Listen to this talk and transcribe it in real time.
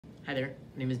Hi there,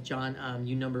 my name is John,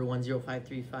 U number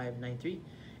 1053593,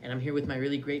 and I'm here with my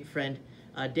really great friend,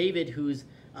 David, who's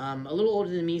a little older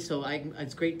than me, so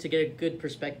it's great to get a good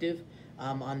perspective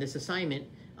on this assignment.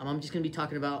 I'm just going to be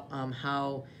talking about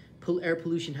how air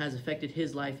pollution has affected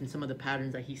his life and some of the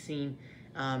patterns that he's seen,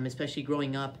 especially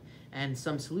growing up, and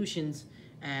some solutions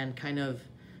and kind of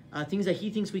things that he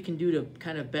thinks we can do to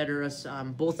kind of better us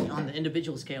both on the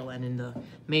individual scale and in the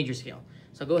major scale.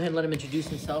 So go ahead and let him introduce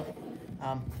himself.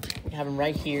 We have him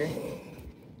right here.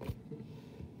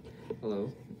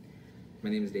 Hello,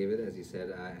 my name is David. As you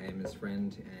said, I am his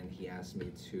friend, and he asked me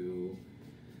to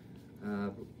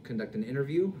conduct an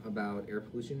interview about air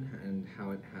pollution and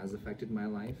how it has affected my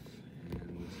life.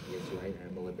 And he is right,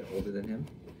 I'm a little bit older than him.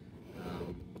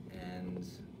 And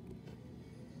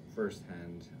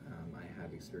firsthand, I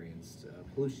have experienced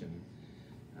pollution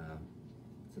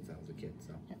since I was a kid.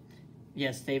 So.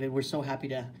 Yes, David, we're so happy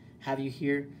to have you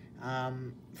here.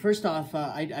 First off,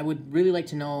 I would really like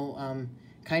to know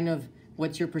kind of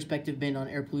what's your perspective been on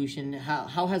air pollution?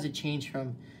 How has it changed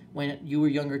from when you were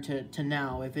younger to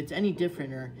now? If it's any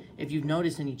different, or if you've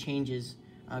noticed any changes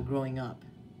growing up?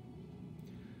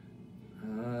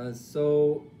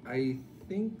 So I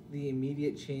think the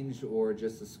immediate change, or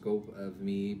just the scope of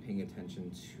me paying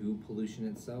attention to pollution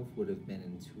itself, would have been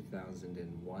in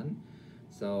 2001.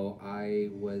 So I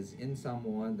was in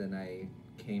Samoa, then I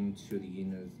came to the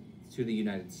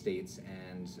United States,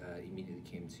 and immediately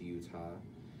came to Utah.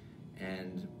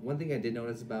 And one thing I did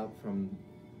notice about from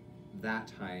that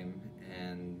time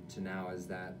and to now is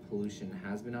that pollution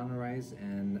has been on the rise,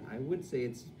 and I would say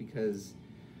it's because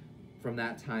from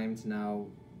that time to now,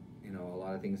 you know, a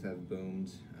lot of things have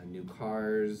boomed. New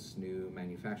cars, new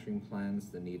manufacturing plants,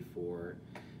 the need for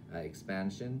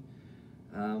expansion.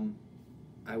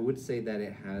 I would say that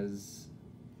it has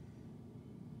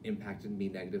impacted me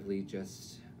negatively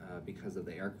just because of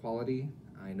the air quality.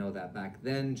 I know that back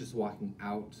then, just walking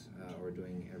out or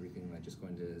doing everything like just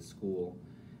going to school,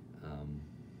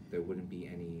 there wouldn't be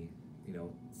any, you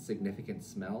know, significant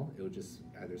smell. It would just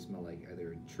either smell like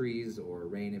either trees or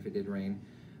rain if it did rain.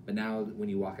 But now when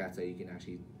you walk outside, you can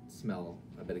actually smell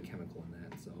a bit of chemical in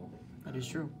that. So that is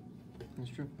true. That's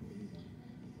true.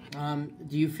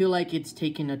 Do you feel like it's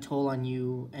taken a toll on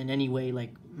you in any way,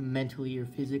 like mentally or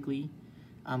physically,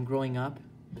 growing up?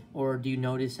 Or do you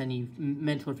notice any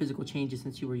mental or physical changes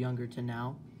since you were younger to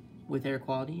now with air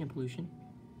quality and pollution?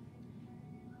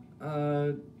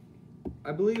 I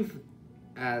believe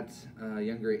at a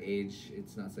younger age,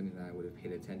 it's not something that I would have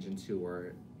paid attention to,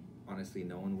 or honestly,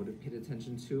 no one would have paid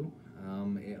attention to.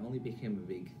 It only became a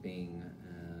big thing,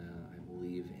 I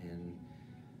believe, in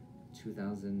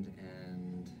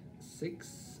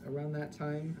 2006, around that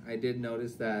time. I did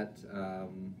notice that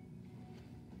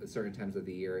at certain times of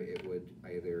the year, it would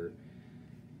either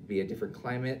be a different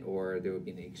climate or there would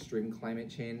be an extreme climate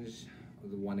change.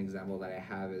 The one example that I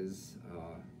have is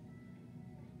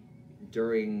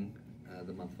during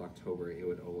the month of October, it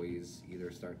would always either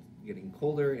start getting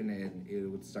colder and then it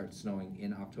would start snowing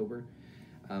in October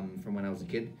from when I was a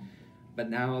kid. But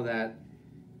now that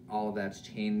all of that's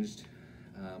changed,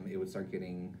 it would start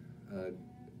getting,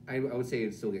 I would say it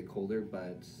would still get colder,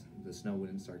 but the snow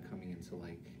wouldn't start coming until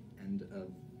like end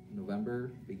of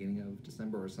November, beginning of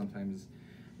December, or sometimes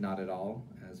not at all,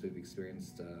 as we've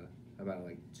experienced about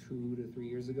like 2 to 3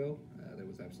 years ago. There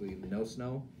was absolutely no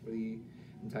snow for the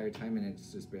entire time, and it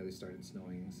just barely started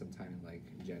snowing sometime in like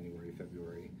January,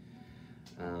 February.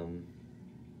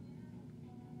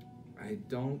 I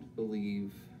don't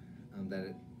believe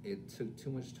that it took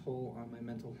too much toll on my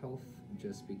mental health,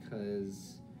 just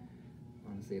because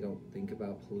honestly I don't think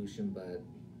about pollution, but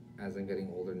as I'm getting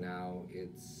older now,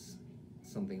 it's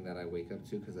something that I wake up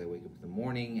to, because I wake up in the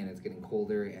morning and it's getting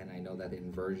colder, and I know that the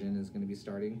inversion is going to be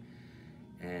starting,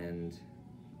 and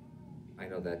I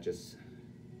know that just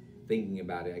thinking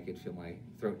about it, I could feel my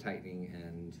throat tightening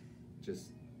and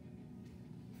just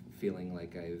feeling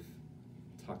like I've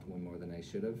talked way more than I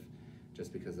should have,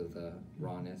 just because of the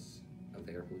rawness of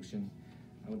the air pollution.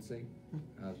 I would say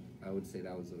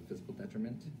that was a physical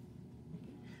detriment.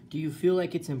 Do you feel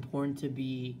like it's important to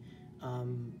be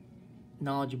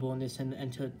knowledgeable in this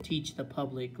and to teach the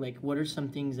public? Like, what are some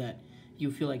things that you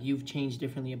feel like you've changed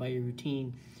differently about your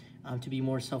routine to be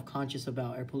more self-conscious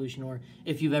about air pollution, or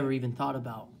if you've ever even thought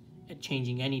about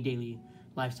changing any daily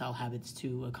lifestyle habits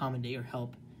to accommodate or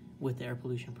help with the air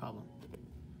pollution problem?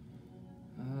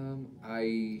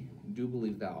 I do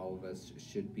believe that all of us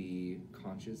should be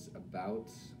conscious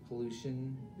about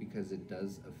pollution, because it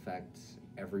does affect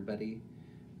everybody,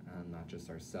 not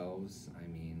just ourselves. I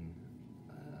mean,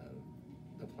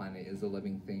 the planet is a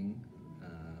living thing.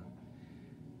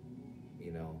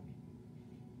 You know,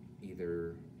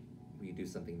 either we do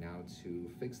something now to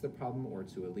fix the problem or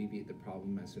to alleviate the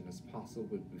problem as soon as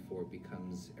possible before it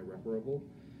becomes irreparable.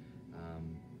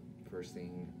 First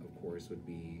thing, of course, would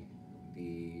be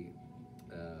the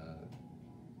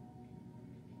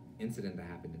incident that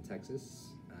happened in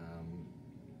Texas.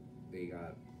 They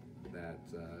got that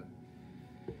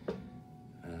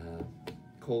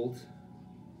cold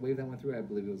wave that went through. I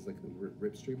believe it was like the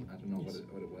rip stream. I don't know Yes.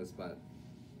 what it was, but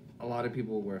a lot of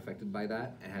people were affected by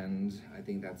that, and I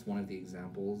think that's one of the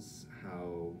examples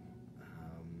how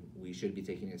we should be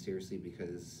taking it seriously,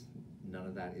 because none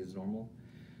of that is normal.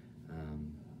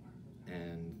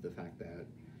 And the fact that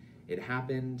it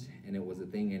happened and it was a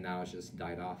thing and now it's just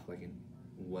died off, like it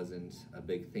wasn't a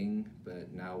big thing,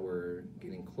 but now we're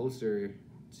getting closer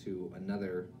to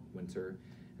another winter,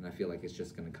 and I feel like it's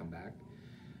just going to come back.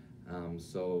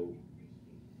 So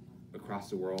across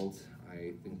the world,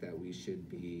 I think that we should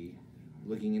be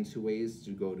looking into ways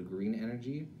to go to green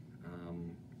energy.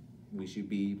 We should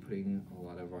be putting a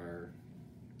lot of our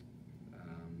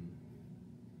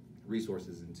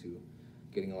resources into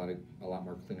getting a lot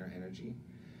more cleaner energy.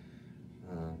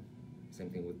 Same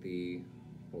thing with the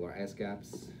polar ice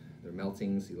caps. They're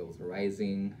melting, sea levels are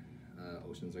rising,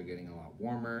 oceans are getting a lot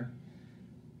warmer,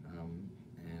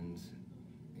 and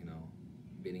you know,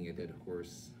 beating a dead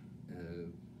horse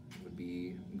would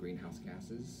be greenhouse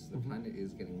gases. The planet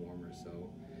is getting warmer, so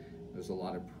there's a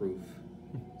lot of proof.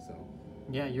 So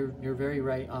Yeah, you're very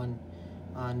right on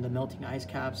the melting ice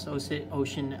caps,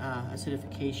 ocean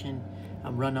acidification,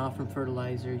 runoff from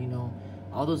fertilizer. You know,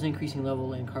 all those increasing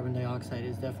level in carbon dioxide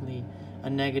is definitely a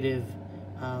negative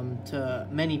to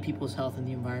many people's health and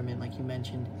the environment, like you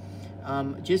mentioned.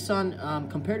 Just on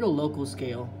compared to a local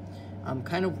scale,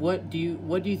 kind of what do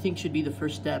you think should be the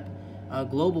first step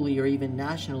globally or even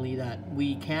nationally that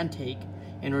we can take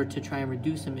in order to try and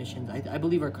reduce emissions? I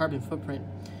believe our carbon footprint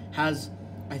has,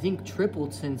 I think,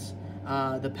 tripled since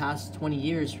the past 20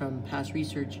 years from past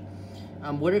research.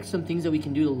 What are some things that we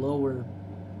can do to lower,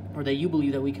 or that you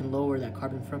believe that we can lower that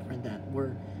carbon footprint that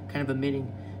we're kind of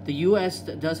emitting? The U.S.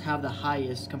 does have the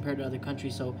highest compared to other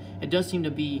countries, so it does seem to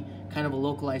be kind of a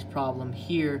localized problem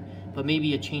here, but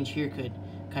maybe a change here could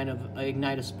kind of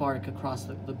ignite a spark across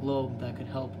the globe that could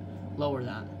help lower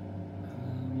that.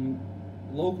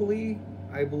 locally,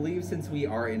 I believe, since we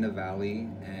are in a valley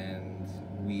and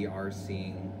we are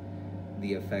seeing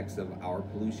the effects of our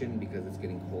pollution because it's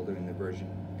getting colder and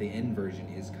the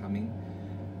inversion is coming.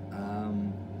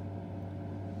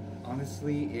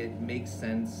 Honestly, it makes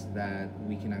sense that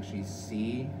we can actually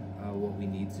see what we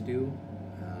need to do,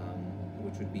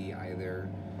 which would be either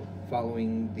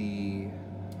following the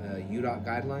UDOT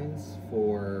guidelines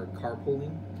for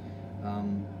carpooling.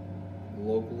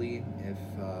 Locally, if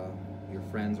your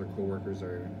friends or coworkers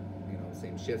are,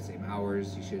 same shift, same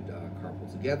hours, you should carpool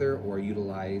together or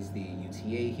utilize the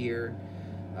UTA here.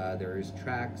 There's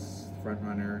Trax,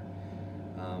 Frontrunner.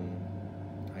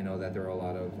 I know that there are a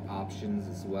lot of options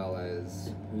as well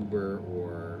as Uber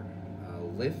or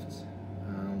Lyft.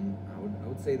 I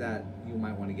would say that you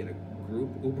might want to get a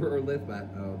group Uber or Lyft, but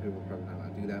people probably not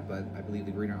want to do that. But I believe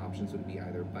the greener options would be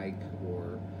either bike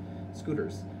or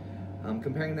scooters.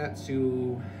 Comparing that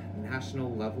to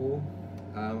national level,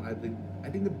 I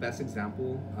think the best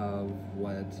example of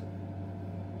what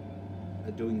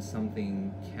doing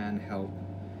something can help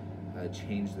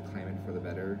change the climate for the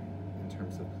better in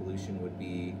terms of pollution would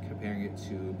be comparing it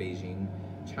to Beijing,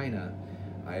 China.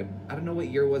 I don't know what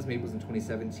year it was, maybe it was in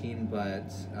 2017,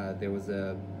 but there was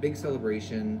a big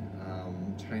celebration.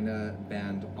 China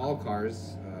banned all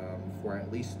cars for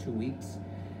at least 2 weeks,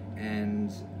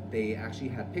 and they actually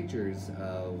had pictures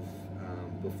of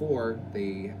before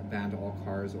they banned all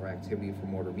cars or activity for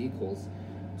motor vehicles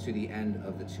to the end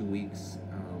of the 2 weeks.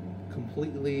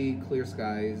 Completely clear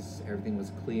skies, everything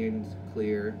was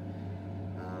clear,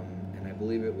 and I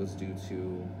believe it was due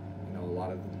to a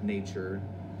lot of nature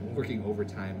working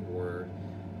overtime or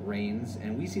rains,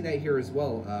 and we see that here as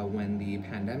well. When the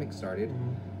pandemic started,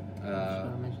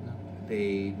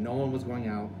 no one was going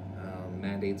out,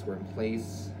 mandates were in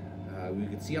place, we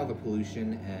could see all the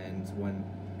pollution, and when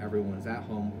everyone was at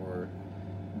home or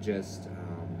just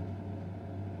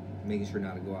making sure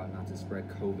not to go out, not to spread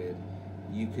COVID,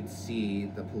 you could see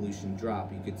the pollution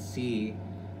drop. You could see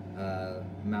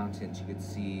mountains, you could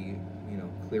see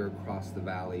clear across the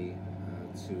valley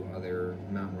to other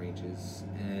mountain ranges.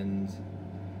 And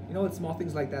it's small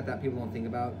things like that people don't think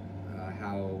about,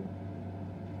 how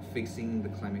fixing the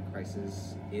climate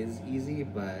crisis is easy,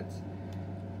 but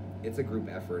it's a group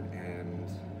effort. And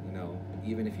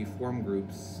even if you form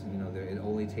groups, it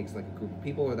only takes like a group of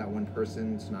people or that one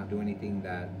person to not do anything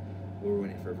that will ruin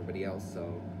it for everybody else.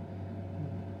 So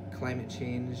climate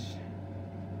change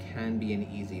can be an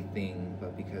easy thing,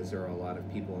 but because there are a lot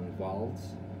of people involved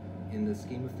in the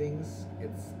scheme of things,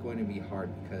 it's going to be hard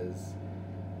because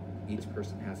each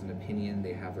person has an opinion,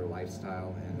 they have their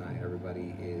lifestyle, and not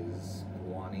everybody is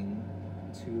wanting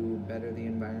to better the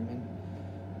environment.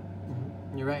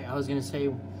 You're right. I was going to say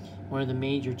one of the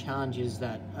major challenges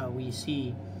that we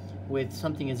see with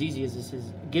something as easy as this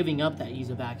is giving up that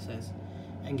ease of access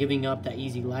and giving up that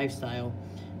easy lifestyle,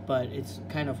 but it's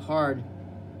kind of hard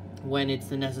when it's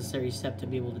the necessary step to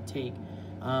be able to take.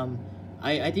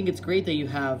 I think it's great that you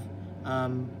have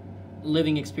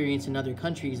living experience in other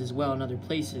countries as well, in other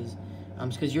places,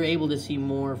 because you're able to see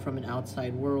more from an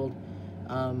outside world,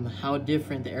 how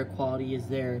different the air quality is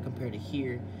there compared to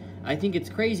here. I think it's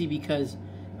crazy because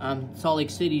Salt Lake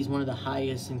City is one of the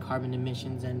highest in carbon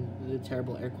emissions and the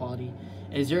terrible air quality.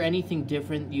 Is there anything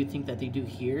different you think that they do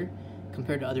here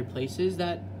compared to other places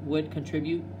that would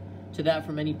contribute to that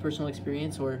from any personal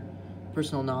experience or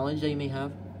personal knowledge that you may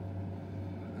have?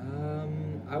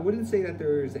 I wouldn't say that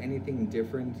there's anything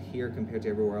different here compared to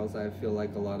everywhere else. I feel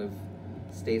like a lot of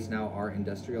states now are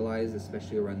industrialized,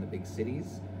 especially around the big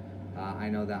cities. I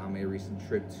know that on my recent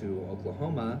trip to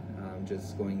Oklahoma,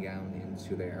 just going down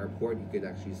into the airport, you could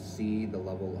actually see the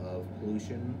level of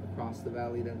pollution across the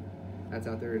valley that's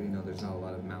out there. You know, there's not a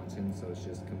lot of mountains, so it's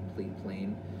just complete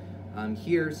plain.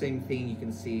 Here, same thing, you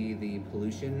can see the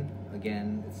pollution.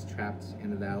 Again, it's trapped in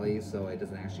the valley, so it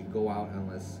doesn't actually go out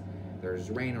unless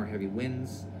there's rain or heavy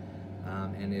winds.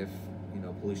 And if, you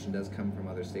know, pollution does come from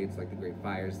other states, like the Great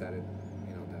Fires that's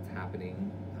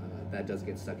happening, that does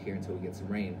get stuck here until we get some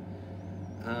rain.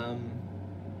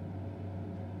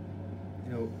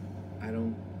 You know, I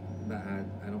don't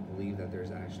believe that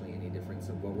there's actually any difference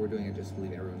of what we're doing. I just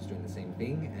believe everyone's doing the same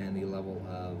thing, and the level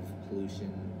of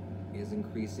pollution is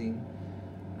increasing.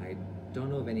 I don't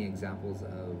know of any examples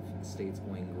of states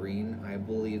going green. I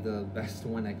believe the best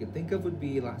one I could think of would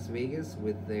be Las Vegas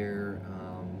with their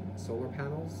solar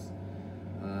panels,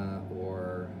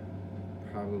 or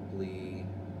probably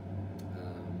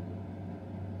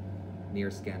near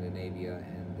Scandinavia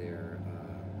and their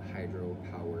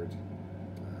hydro-powered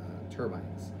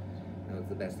turbines. You know, it's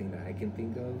the best thing that I can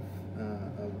think of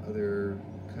other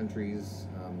countries,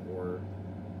 or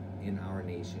in our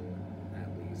nation at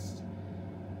least,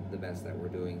 the best that we're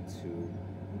doing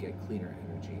to get cleaner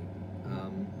energy.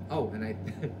 Oh, and I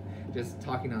just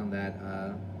talking on that,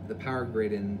 the power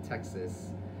grid in Texas,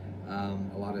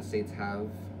 a lot of states have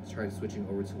tried switching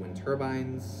over to wind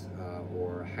turbines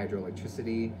or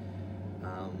hydroelectricity.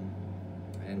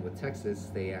 And with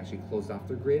Texas, they actually closed off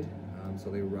their grid, so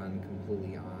they run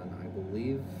completely on, I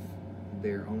believe,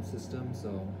 their own system.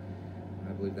 So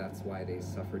I believe that's why they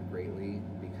suffered greatly,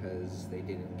 because they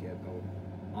didn't get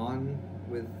on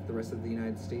with the rest of the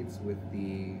United States with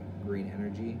the green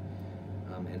energy,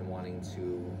 and wanting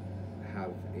to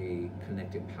have a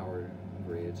connected power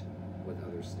grid with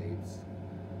other states.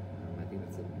 I think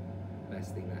that's the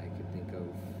best thing that I could think of.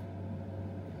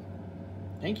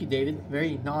 Thank you, David.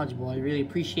 Very knowledgeable. I really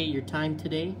appreciate your time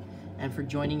today and for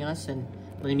joining us and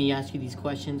letting me ask you these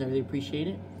questions. I really appreciate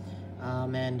it.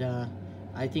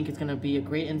 I think it's going to be a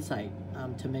great insight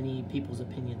to many people's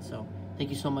opinions. So thank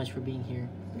you so much for being here.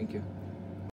 Thank you.